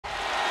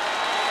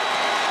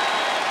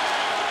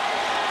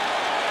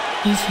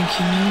You think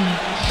you know me?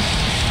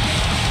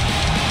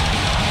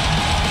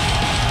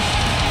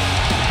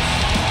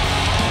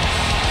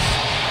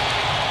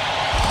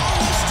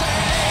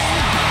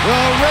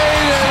 The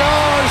Rated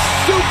R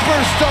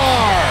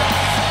Superstar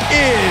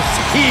is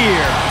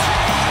here.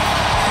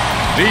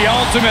 The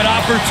ultimate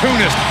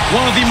opportunist,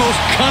 one of the most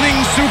cunning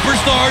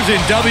superstars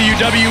in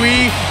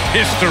WWE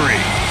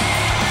history.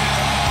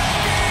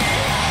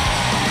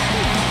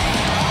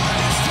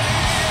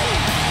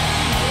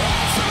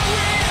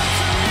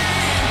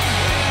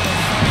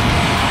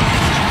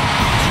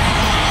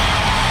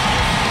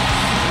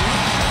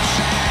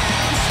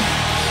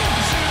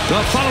 The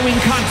following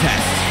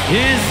contest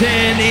is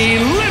an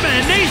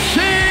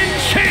Elimination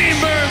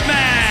Chamber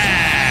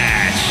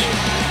match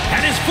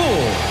and is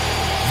for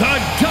the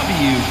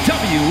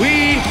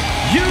WWE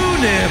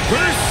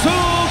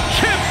Universal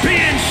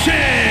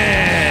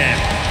Championship.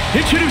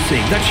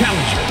 Introducing the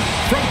challenger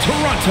from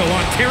Toronto,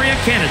 Ontario,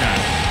 Canada,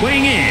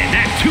 weighing in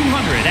at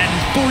 249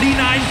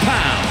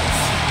 pounds,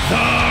 the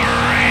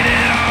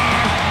Rated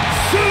R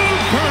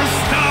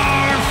Superstar.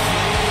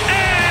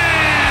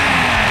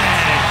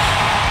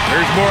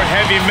 There's more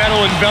heavy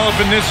metal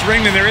enveloped in this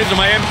ring than there is in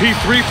my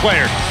MP3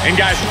 player. And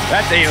guys,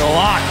 that's a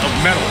lot of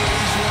metal.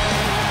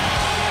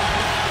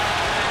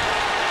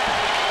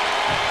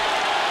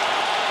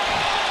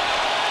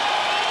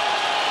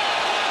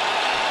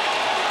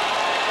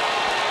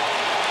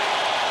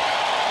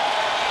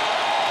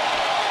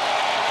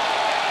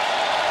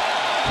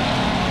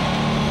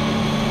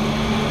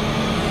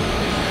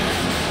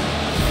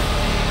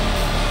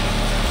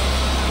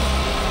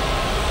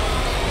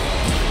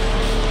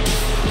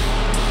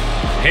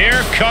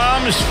 Here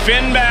comes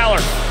Finn Balor.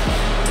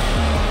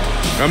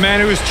 A man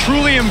who has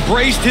truly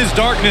embraced his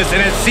darkness and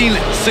has seen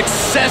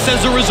success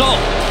as a result.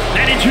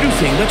 And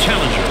introducing the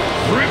challenger,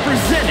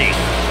 representing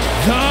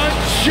the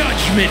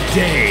Judgment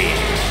Day,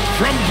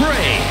 from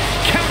Bray,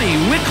 County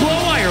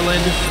Wicklow,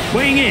 Ireland,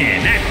 weighing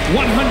in at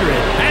 190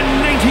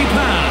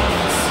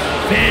 pounds,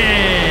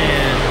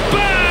 Finn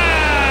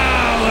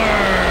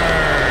Balor.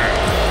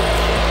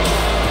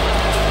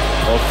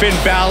 Well, Finn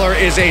Balor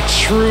is a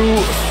true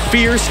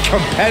fierce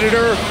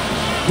competitor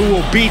who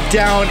will beat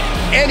down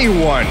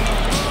anyone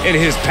in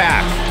his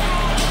path.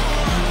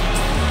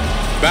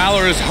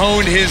 Balor has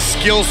honed his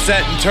skill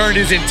set and turned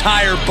his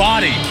entire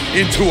body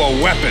into a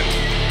weapon.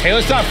 Hey,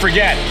 let's not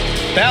forget,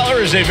 Balor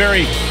is a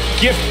very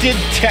gifted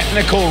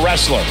technical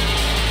wrestler.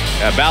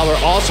 Balor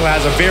also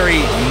has a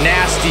very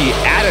nasty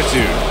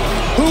attitude.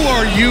 Who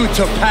are you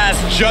to pass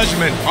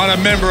judgment on a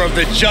member of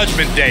the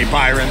Judgment Day,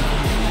 Byron?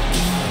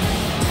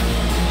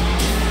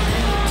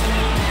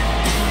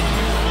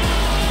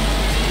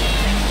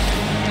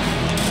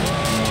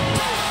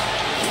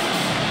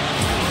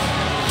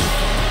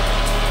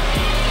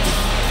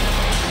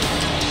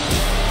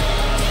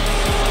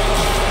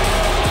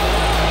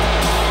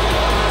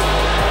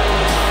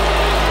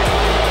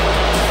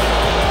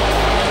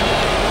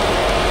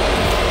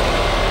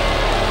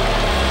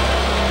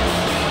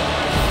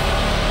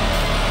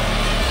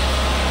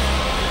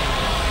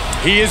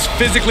 He is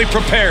physically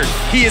prepared.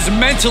 He is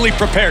mentally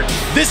prepared.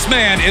 This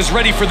man is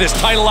ready for this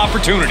title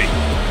opportunity.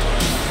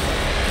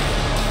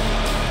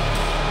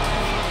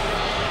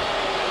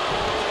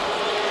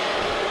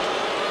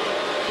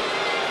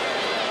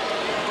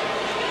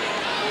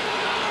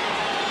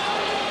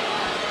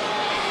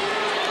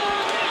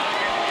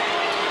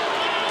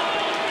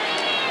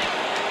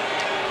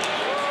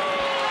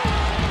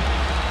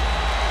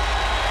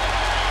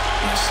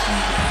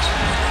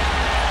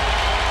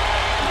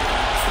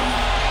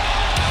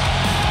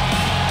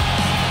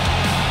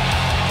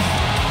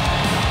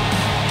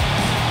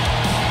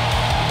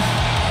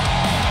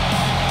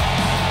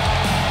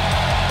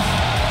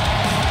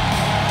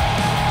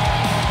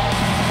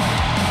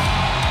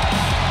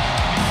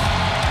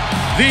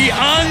 The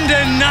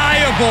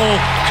undeniable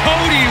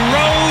Cody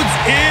Rhodes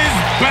is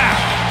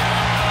back.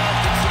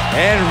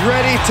 And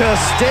ready to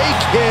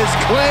stake his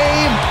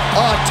claim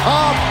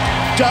atop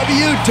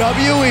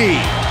WWE.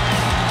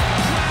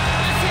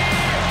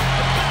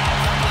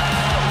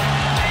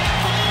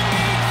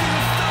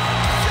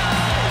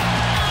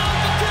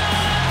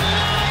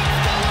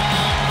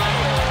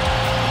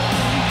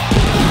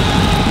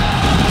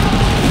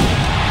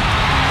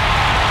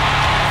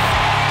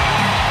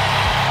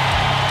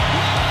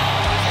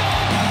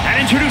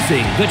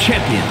 Introducing the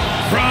champion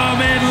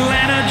from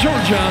Atlanta,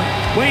 Georgia,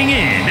 weighing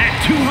in at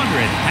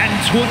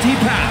 220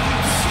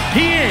 pounds.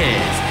 He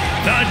is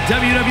the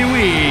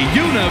WWE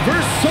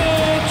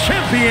Universal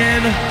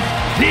Champion,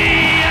 the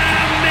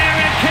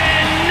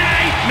American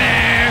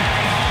Nightmare,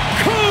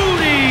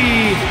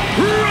 Cody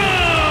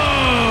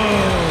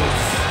Rhodes.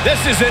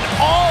 This is an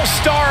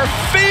all-star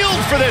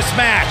field for this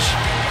match.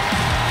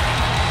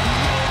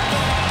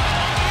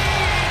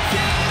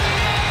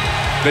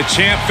 The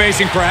champ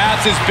facing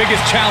perhaps his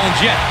biggest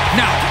challenge yet.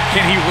 Now,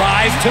 can he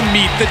rise to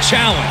meet the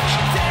challenge?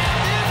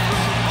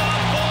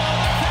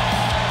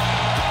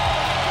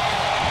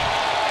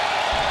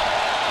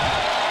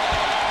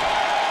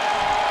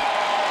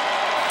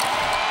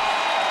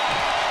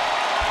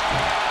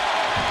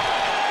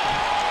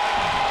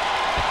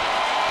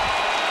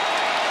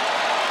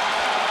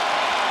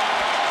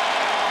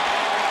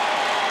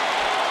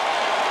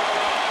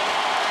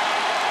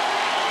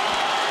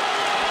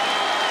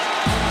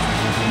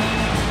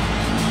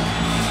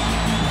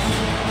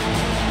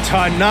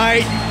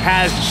 tonight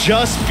has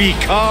just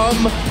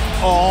become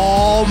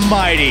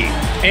almighty.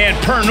 And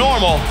per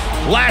normal,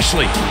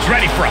 Lashley is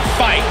ready for a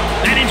fight.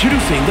 And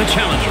introducing the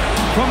challenger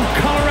from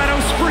Colorado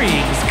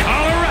Springs,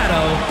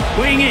 Colorado,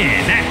 weighing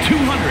in at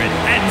 273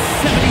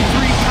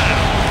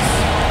 pounds,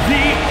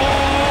 the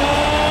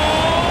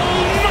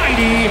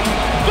almighty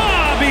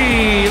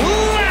Bobby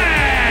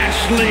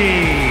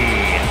Lashley.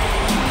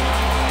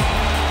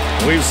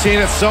 We've seen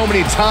it so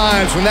many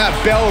times. When that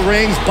bell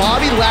rings,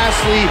 Bobby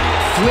Lashley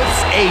flips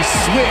a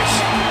switch.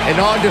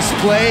 And on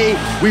display,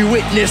 we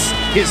witness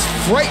his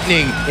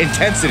frightening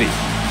intensity.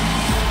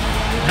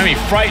 I mean,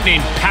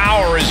 frightening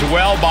power as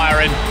well,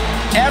 Byron.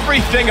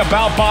 Everything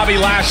about Bobby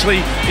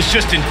Lashley is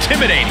just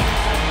intimidating.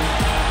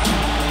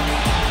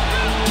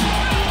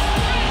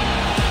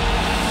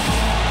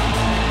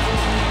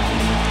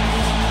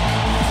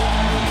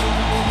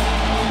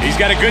 He's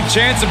got a good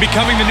chance of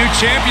becoming the new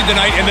champion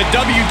tonight, and the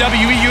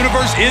WWE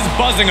Universe is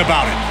buzzing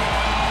about it.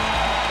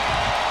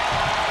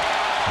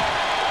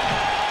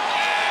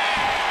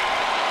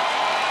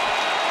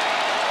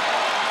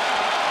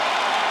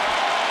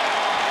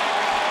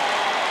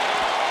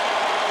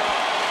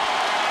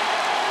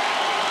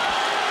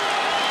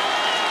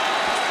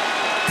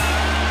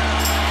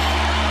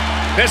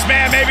 This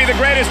man may be the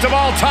greatest of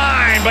all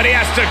time, but he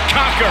has to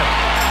conquer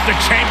the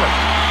chamber.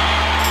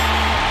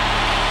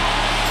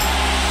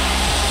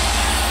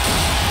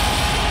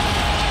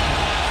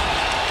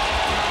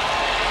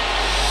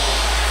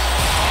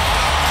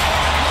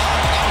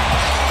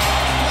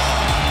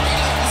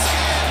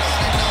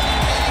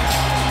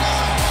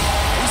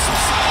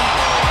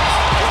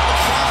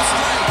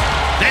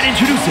 And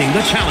introducing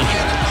the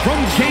challenger from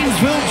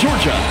Gainesville,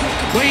 Georgia,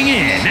 weighing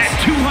in at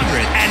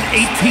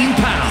 218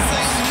 pounds,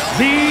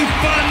 the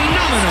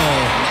phenomenal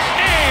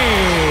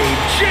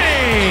AJ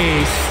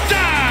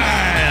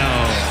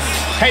Styles.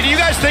 Hey, do you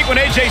guys think when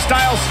AJ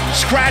Styles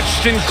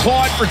scratched and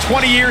clawed for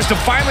 20 years to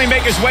finally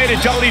make his way to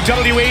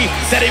WWE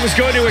that he was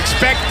going to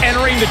expect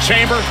entering the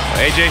chamber?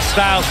 AJ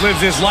Styles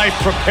lives his life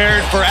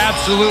prepared for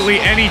absolutely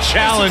any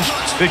challenge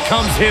that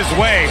comes his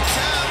way.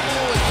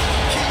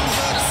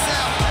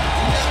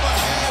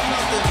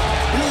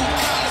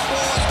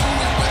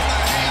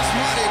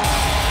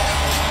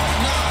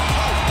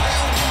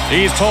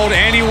 He's told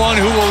anyone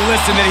who will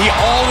listen that he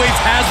always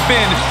has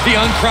been the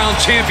uncrowned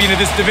champion of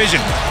this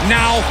division.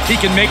 Now he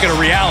can make it a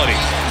reality.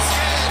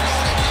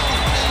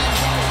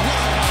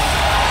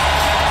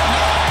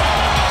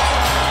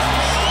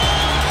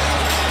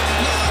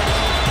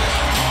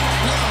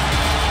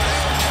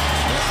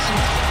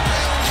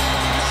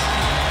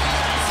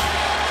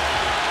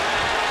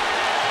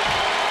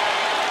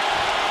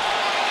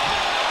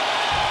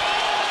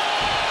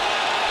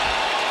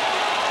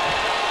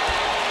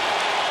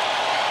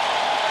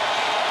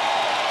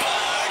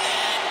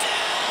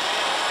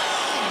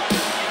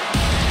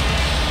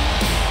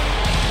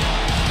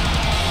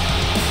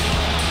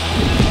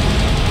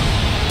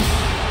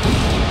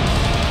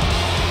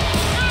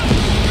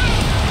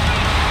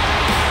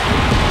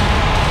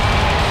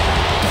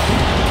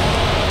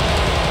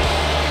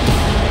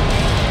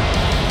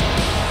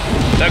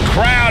 The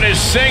crowd is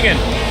singing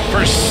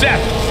for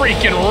Seth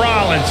freaking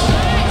Rollins.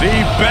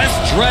 The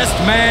best-dressed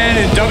man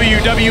in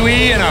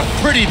WWE and a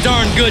pretty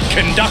darn good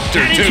conductor,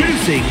 And too.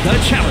 introducing the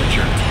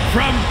challenger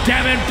from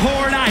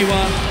Davenport,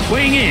 Iowa,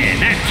 weighing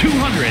in at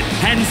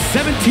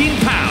 217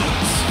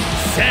 pounds,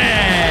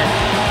 Seth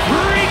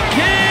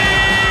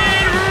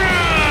freaking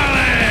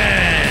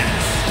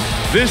Rollins.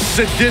 This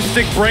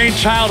sadistic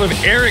brainchild of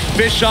Eric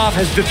Bischoff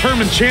has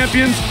determined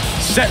champions,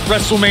 set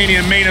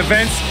WrestleMania main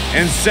events,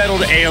 and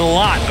settled a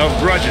lot of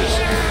grudges.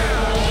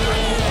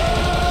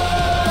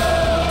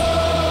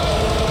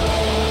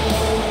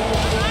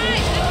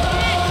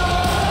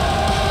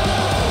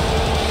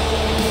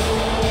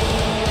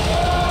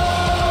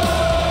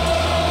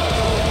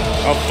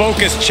 A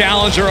focused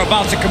challenger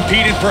about to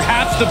compete in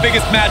perhaps the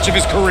biggest match of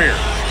his career.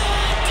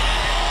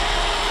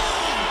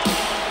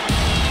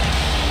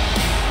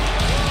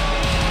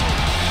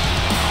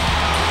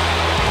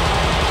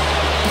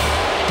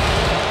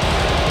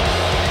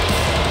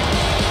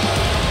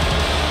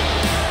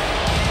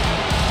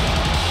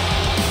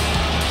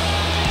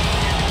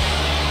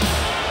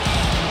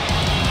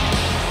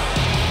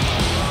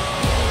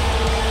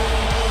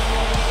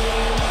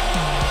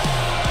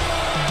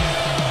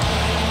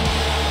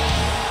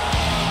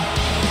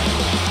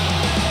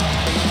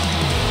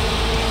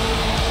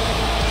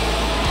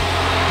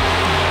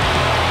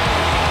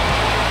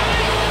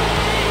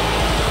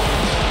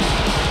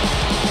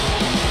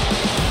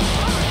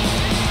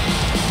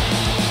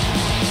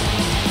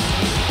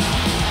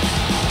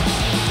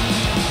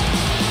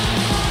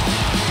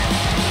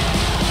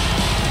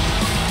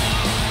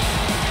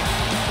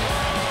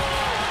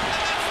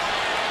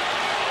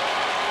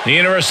 The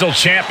Universal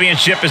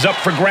Championship is up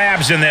for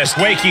grabs in this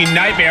waking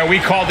nightmare we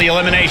call the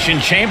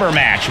Elimination Chamber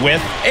match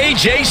with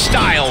AJ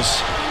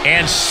Styles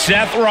and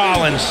Seth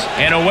Rollins.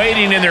 And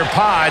awaiting in their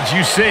pods,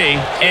 you see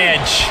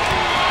Edge.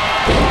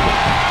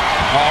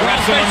 Oh,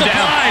 wrestling him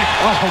down.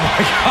 Oh, my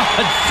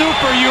God.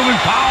 Superhuman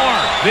power.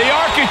 The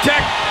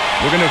architect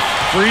Looking to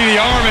free the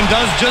arm and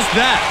does just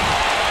that.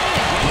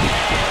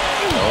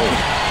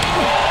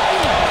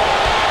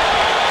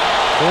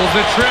 Pulls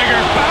the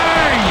trigger.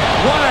 Bang!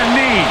 What a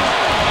knee.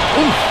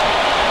 Oof.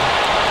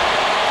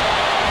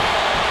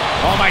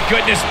 Oh, my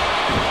goodness.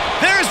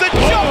 There's the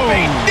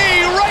jumping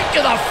knee right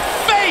to the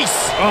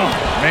face. Oh,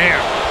 man.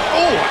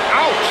 Oh,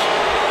 ouch.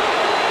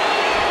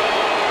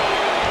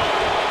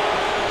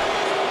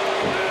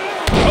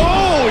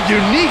 Oh,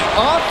 unique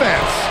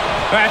offense.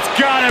 That's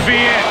gotta be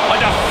it. A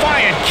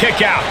defiant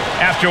kick out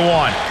after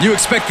one. You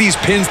expect these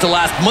pins to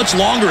last much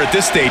longer at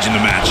this stage in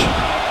the match.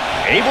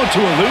 Able to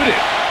elude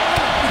it.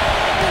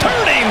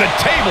 Turning the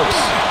tables.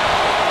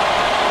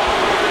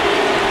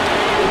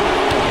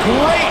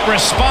 Great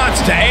response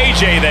to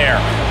AJ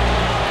there.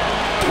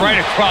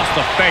 Right across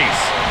the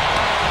face.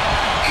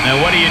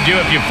 Now, what do you do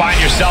if you find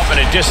yourself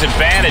at a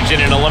disadvantage in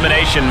an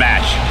elimination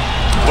match?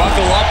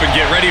 Buckle up and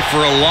get ready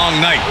for a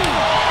long night.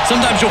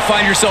 Sometimes you'll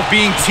find yourself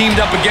being teamed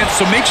up against,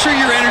 so make sure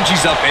your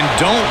energy's up and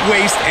don't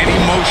waste any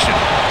motion.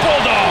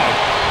 Bulldog.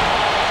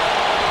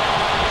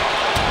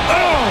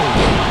 Oh!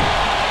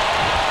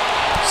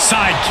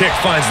 Side kick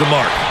finds the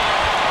mark.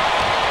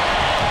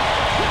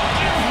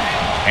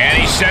 And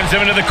he sends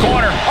him into the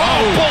corner.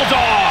 Oh,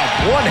 Bulldog.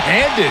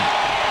 One-handed.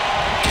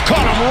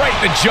 Caught him right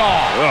in the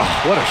jaw.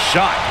 Ugh, what a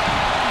shot.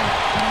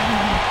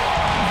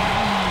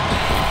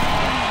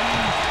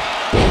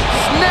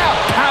 Snap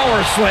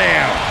power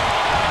slam.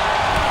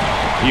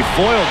 He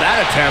foiled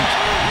that attempt.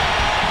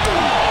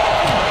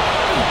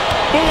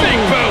 Big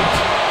boot.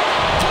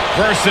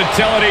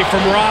 Versatility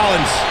from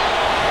Rollins.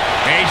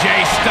 AJ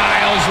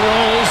Styles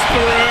rolls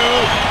through.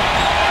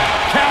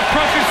 Calf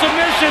crusher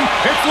submission.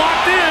 It's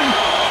locked in.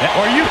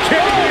 Are you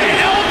kidding me?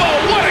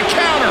 Elbow. What a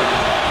counter.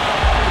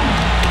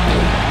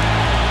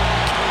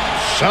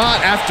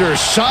 Shot after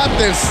shot,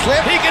 then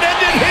slip. He could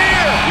end it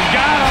here. He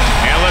got him.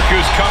 And look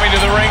who's coming to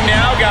the ring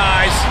now,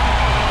 guys.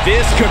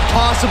 This could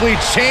possibly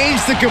change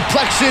the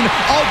complexion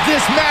of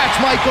this match,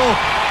 Michael.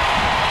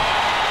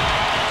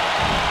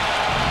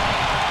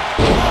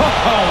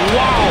 Oh,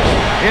 wow.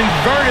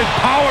 Inverted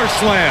power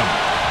slam.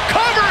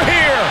 Cover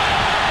here.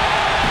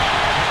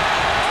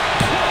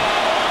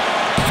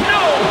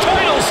 No,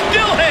 title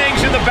still hangs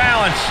in the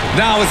balance.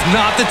 Now is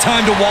not the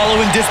time to wallow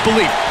in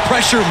disbelief.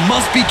 Pressure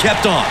must be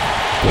kept on.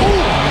 Oh,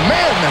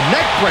 man, the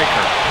neck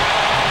breaker.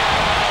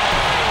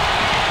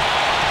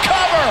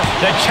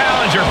 The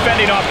challenger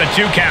fending off the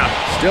 2 count.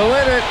 Still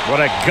in it. What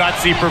a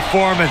gutsy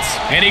performance.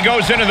 And he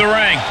goes into the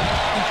ring.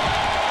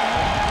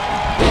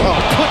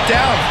 Oh, put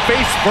down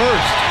face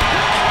first.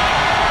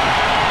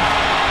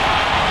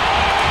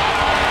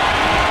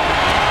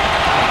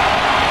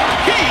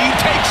 He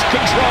takes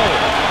control.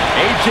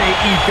 AJ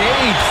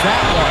evades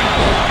that one.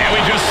 And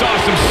we just saw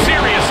some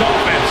serious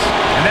offense.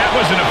 And that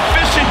was an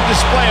efficient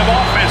display of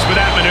offense with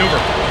that maneuver.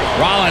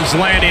 Rollins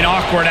landing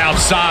awkward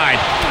outside.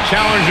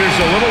 Challenger's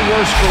a little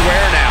worse for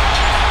wear now.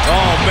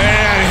 Oh,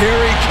 man,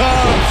 here he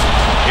comes.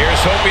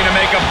 Here's hoping to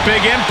make a big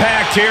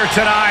impact here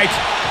tonight.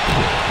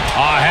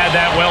 Oh, had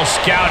that well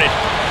scouted.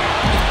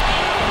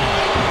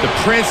 The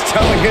Prince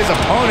telling his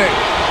opponent,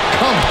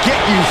 come get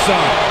you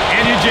some.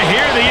 And did you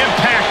hear the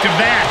impact of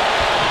that?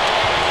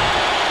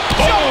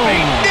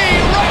 Jumping knee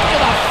right to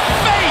the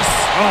face.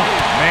 Oh,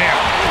 man.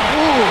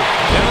 Ooh.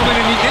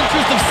 Gentlemen, in the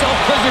interest of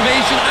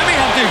self-preservation, I may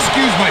have to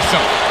excuse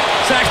myself.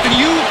 Saxton,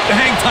 you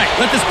hang tight.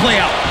 Let this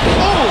play out.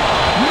 Oh,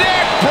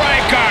 Neck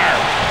breaker.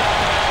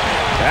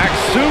 back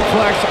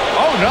suplex.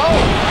 Oh, no.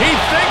 He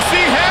thinks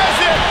he has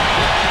it.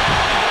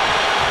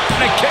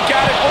 And a kick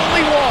out at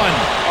only one.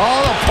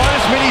 All the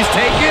punishment he's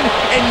taken,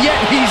 and yet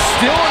he's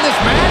still in this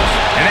match.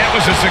 And that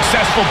was a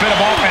successful bit of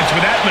offense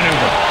with that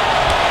maneuver.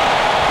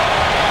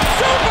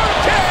 Super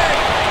kick.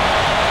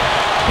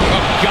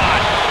 Oh, God.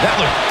 That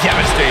looked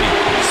devastating.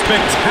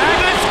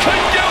 Spectacular. This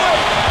could do it.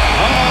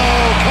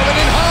 Oh, coming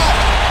in hot.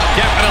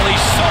 Definitely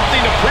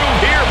something to prove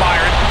here,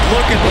 Byron.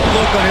 Look at the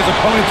look on his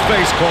opponent's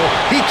face, Cole.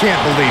 He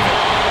can't believe it.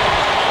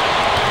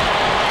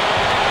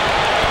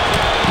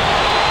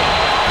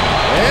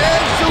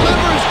 And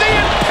delivers The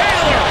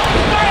Impaler.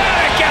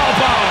 Bionic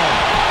elbow.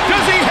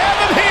 Does he have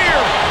him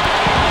here?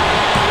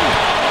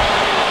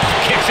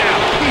 Kicks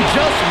out. He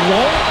just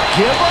won't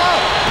give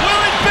up.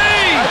 Will it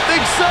be? I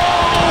think so.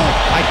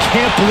 I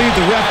can't believe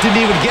the ref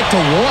didn't even get to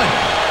one.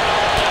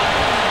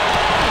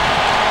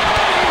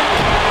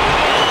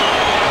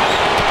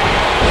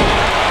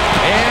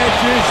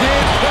 Edge is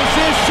in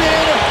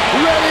position,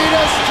 ready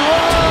to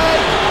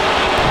strike.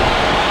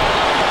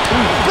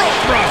 Rope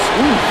thrust.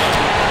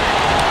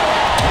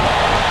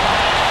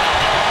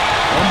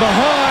 From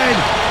behind,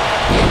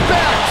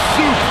 back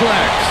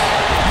suplex.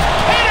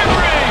 Pin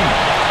ring.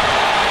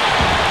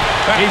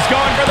 He's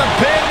going for the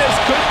pin. This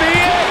could be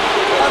it.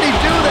 How'd he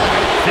do that?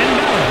 Finn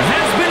Balor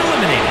has been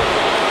eliminated.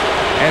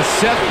 And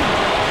Seth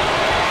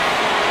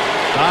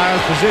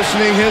Styles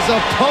positioning his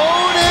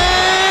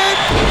opponent.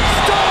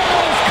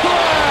 Styles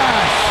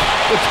clash.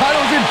 The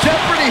title's in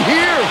jeopardy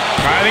here.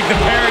 I think the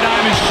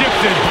paradigm has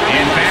shifted.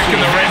 And back in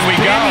the ring we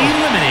go.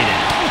 Been eliminated.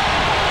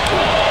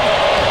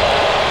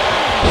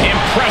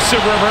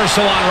 Impressive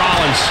reversal on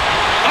Rollins.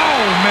 Oh,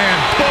 Oh, man.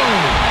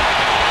 Boom.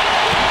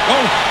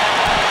 Oh.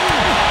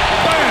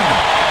 Bam.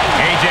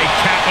 AJ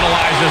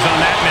capitalizes on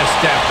that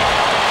misstep.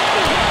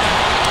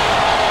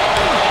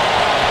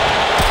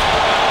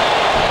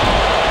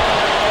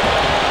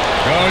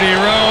 Cody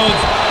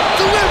Rhodes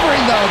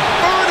delivering the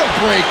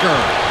vertebraker.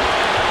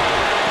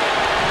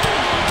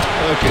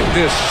 Look at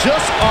this,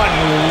 just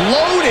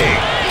unloading.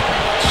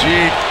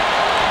 Gee,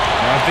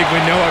 I think we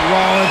know what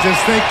Rollins is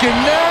thinking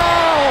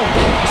now.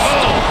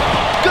 Oh,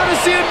 gonna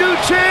see a new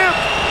champ.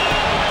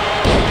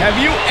 Have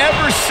you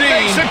ever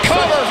seen such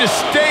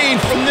disdain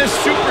from this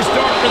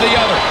superstar for the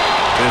other?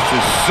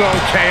 This is so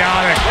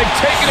chaotic. They've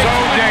taken it so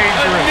to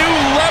dangerous. a new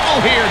level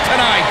here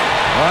tonight.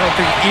 Well, I don't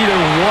think either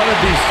one of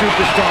these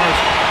superstars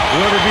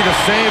will ever be the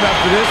same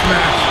after this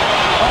match.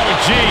 Oh,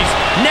 geez.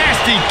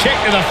 Nasty kick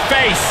to the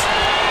face.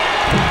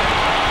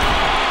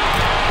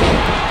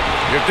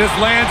 If this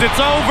lands, it's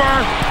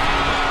over.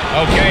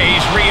 Okay,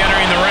 he's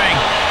re-entering the ring.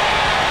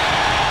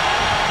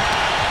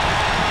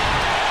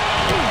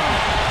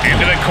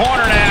 Into the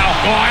corner now.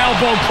 Oh,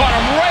 elbow caught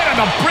him right on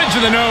the bridge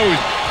of the nose.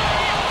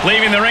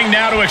 Leaving the ring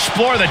now to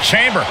explore the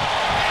chamber.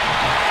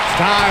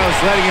 Styles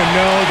letting him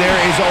know there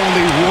is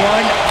only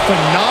one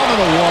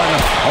phenomenal one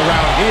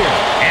around here.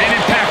 And an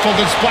impactful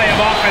display of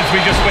offense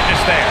we just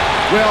witnessed there.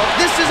 Well,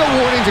 this is a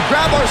warning to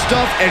grab our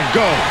stuff and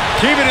go.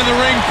 Keep it in the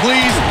ring,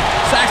 please.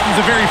 Saxton's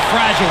a very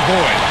fragile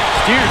boy.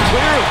 Steer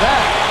clear of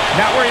that.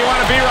 Not where you want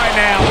to be right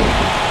now.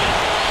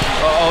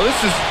 Uh-oh,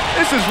 this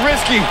is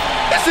risky.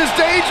 This is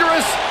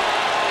dangerous.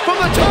 From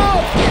the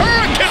top.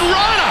 Hurricane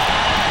Rana.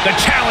 The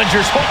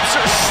challenger's hopes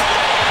are...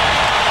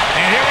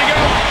 And here we go.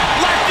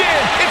 Locked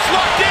in. It's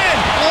locked in.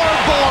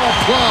 Armbar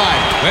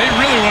applied. They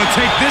really want to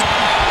take this.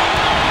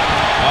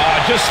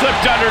 Just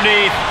slipped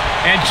underneath.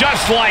 And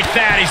just like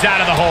that, he's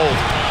out of the hold.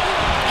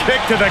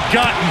 Kick to the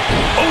gut.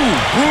 Ooh,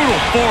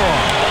 brutal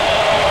forearm.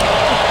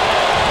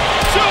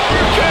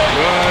 Super kick.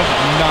 Good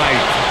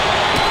night.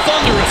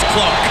 Thunderous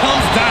club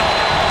comes down.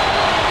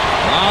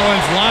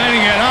 Rollins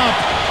lining it up.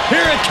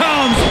 Here it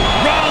comes.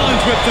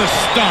 Rollins with the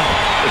stomp.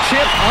 The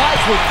champ's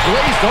eyes were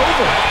glazed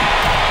over.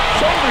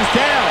 Shoulders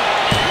down.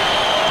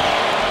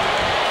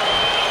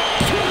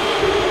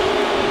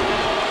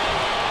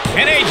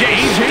 And AJ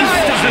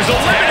Styles is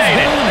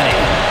eliminated.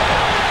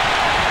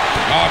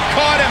 Oh,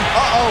 caught him.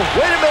 Uh-oh.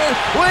 Wait a minute.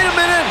 Wait a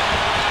minute.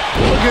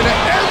 We're going to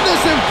end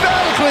this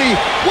emphatically.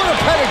 What a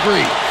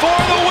pedigree. For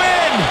the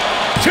win.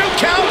 2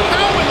 count.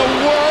 How in the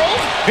world?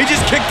 He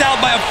just kicked out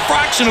by a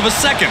fraction of a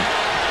second.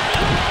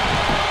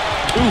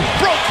 Ooh,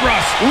 broke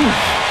thrust. Ooh.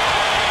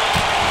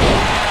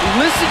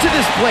 Listen to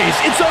this place.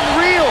 It's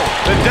unreal.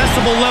 The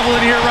decibel level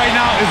in here right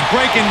now is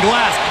breaking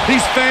glass.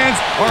 These fans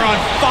are on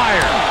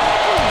fire.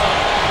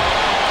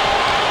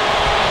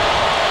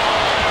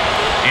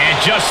 And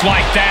just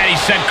like that, he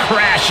sent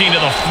crashing to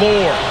the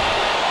floor.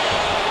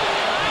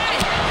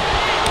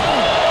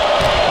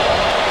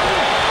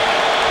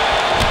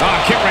 Oh,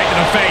 kick right to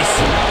the face.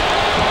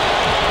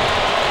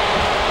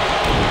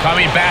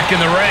 Coming back in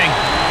the ring.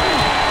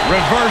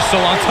 Reversal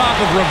on top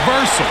of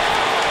reversal.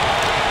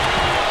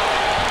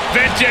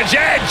 Vintage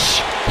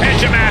edge.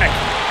 Edge-o-matic.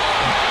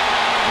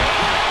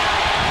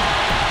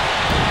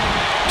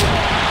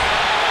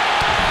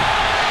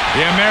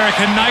 The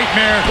American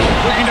Nightmare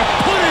looking to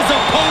put his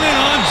opponent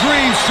on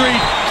Dream Street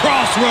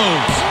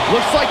Crossroads.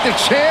 Looks like the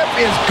champ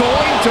is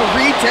going to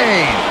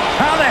retain.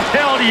 How the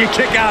hell do you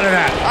kick out of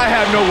that? I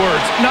have no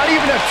words. Not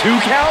even a 2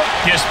 count?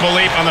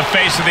 Disbelief on the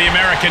face of the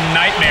American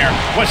Nightmare.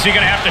 What's he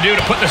going to have to do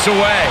to put this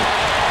away?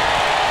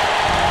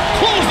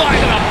 Clothesline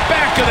to the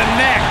back of the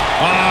neck.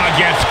 Ah,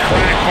 gets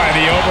cracked by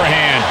the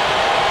overhand.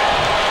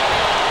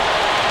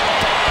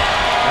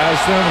 Has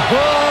them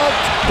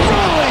hooked.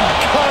 Rolling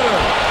cutter.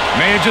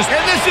 May have just...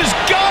 And this has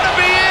got to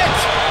be it.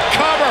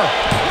 Cover.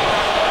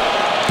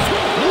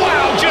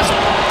 Wow, just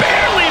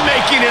barely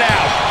making it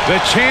out.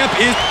 The champ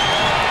is...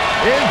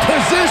 in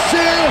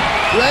position.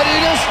 Ready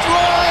to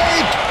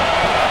strike.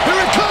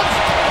 Here it comes.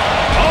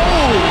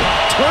 Oh,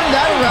 turned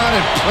that around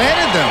and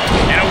planted them.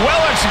 And a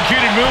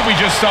well-executed move we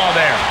just saw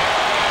there.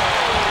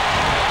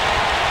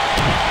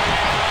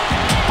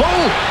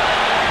 Boom.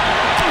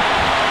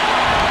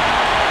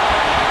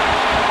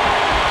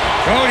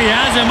 Cody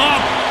has him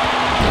up.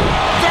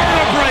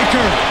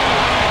 Vertebreaker.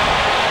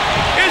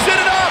 Is it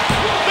enough?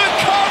 The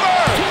cover.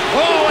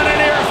 Oh, and a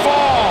near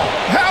fall.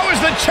 How is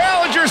the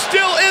challenger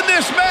still in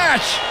this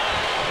match?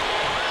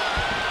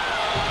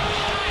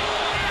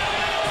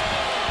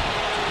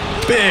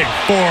 Big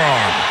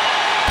forearm.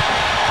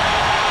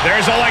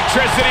 There's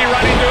electricity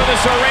running through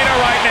this arena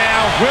right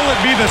now. Will it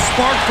be the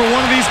spark for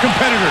one of these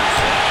competitors?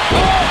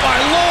 Oh, my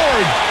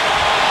Lord.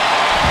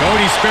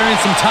 Cody sparing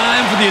some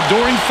time for the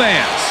adoring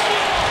fans.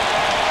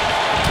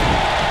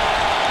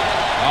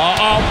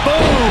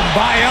 Boom!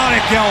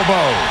 Bionic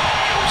elbow.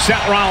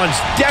 Seth Rollins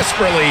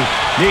desperately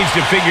needs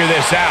to figure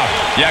this out.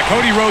 Yeah,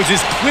 Cody Rhodes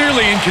is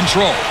clearly in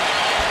control.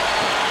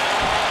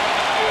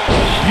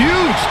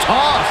 Huge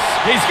toss.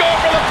 He's going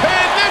for the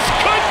pin. This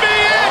could be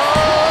it.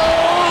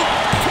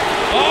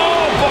 Oh,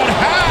 Oh, but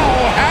how?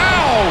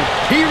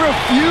 How? he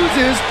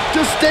refuses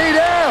to stay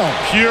down.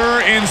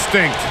 Pure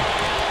instinct.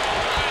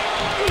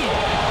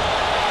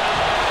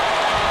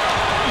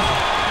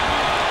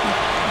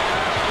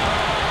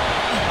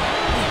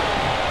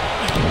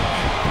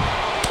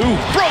 Ooh,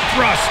 front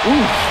thrust.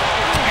 Ooh,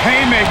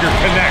 haymaker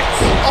connects.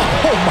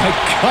 Oh my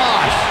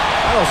gosh,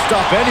 that'll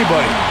stop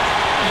anybody.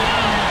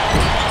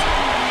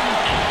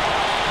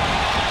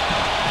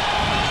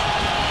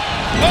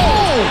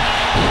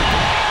 Oh!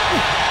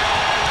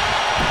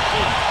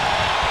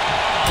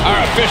 Our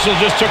official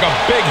just took a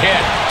big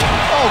hit.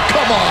 Oh,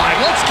 come on,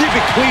 let's keep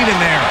it clean in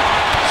there.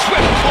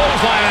 Swift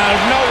clothesline out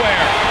of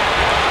nowhere.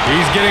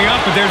 He's getting up,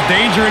 but there's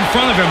danger in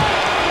front of him.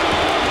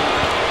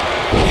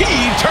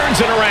 He turns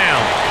it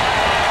around.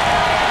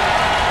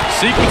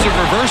 Sequence of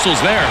reversals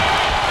there.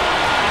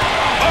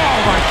 Oh,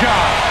 my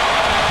God.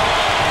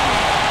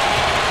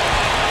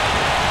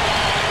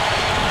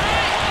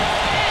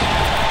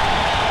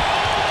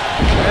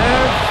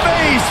 And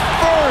face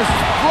first,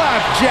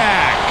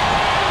 flapjack.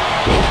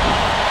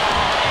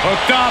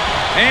 Hooked up,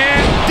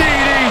 and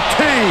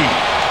DDT.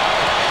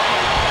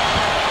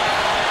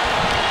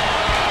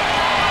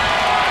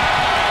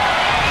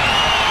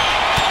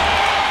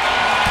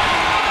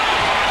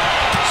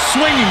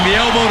 swinging the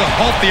elbow to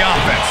halt the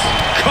offense.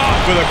 Caught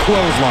with a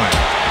clothesline.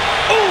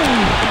 Ooh!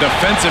 A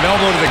defensive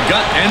elbow to the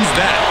gut ends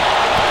that.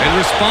 And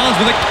responds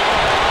with a...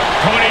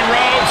 Cody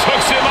Rhodes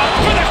hooks him up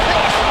for the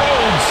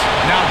crossroads.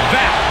 Now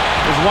that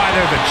is why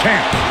they're the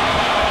champ.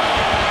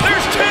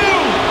 There's two.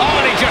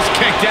 Oh, and he just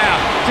kicked out.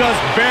 Just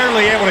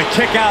barely able to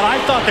kick out. I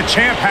thought the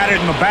champ had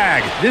it in the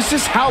bag. This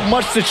is how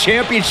much the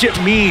championship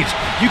means.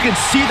 You can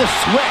see the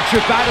sweat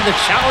drip out of the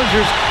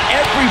challengers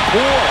every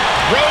pore.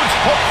 Rhodes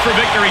hoped for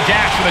victory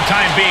dash for the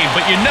time being,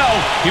 but you know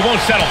he won't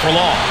settle for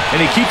long.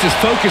 And he keeps his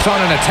focus on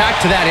an attack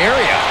to that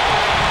area.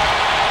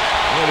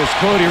 What is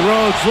Cody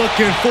Rhodes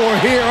looking for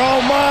here?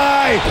 Oh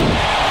my!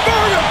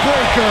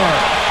 Vertebreaker!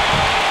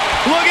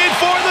 Looking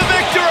for the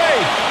victory!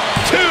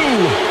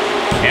 Two!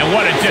 And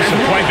what a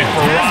disappointment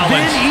for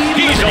Rollins.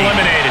 He's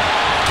eliminated.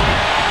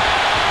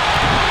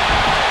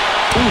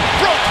 Ooh,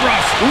 front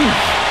thrust! Ooh.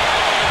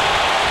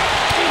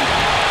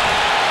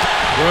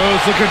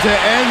 Rhodes looking to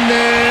end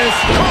this.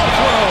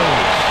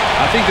 Crossroads!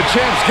 I think the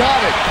champ's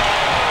got it.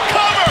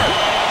 Cover!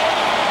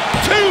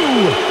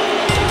 Two!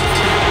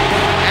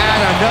 And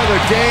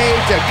another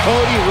day to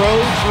Cody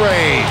Rhodes'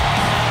 reign.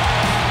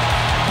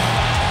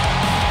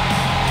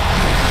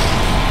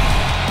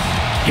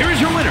 Here is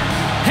your winner,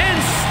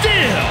 and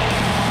still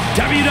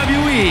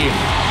WWE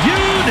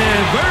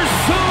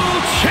Universal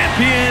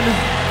Champion,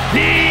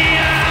 the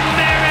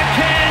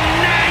American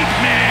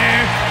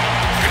Nightmare,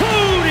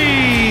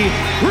 Cody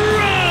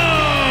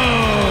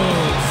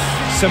Rhodes.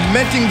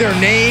 Cementing their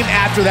name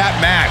after that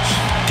match.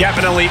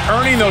 Definitely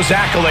earning those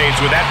accolades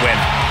with that win.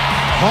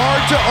 Hard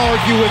to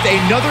argue with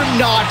another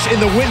notch in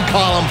the win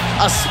column,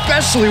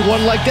 especially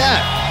one like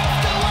that.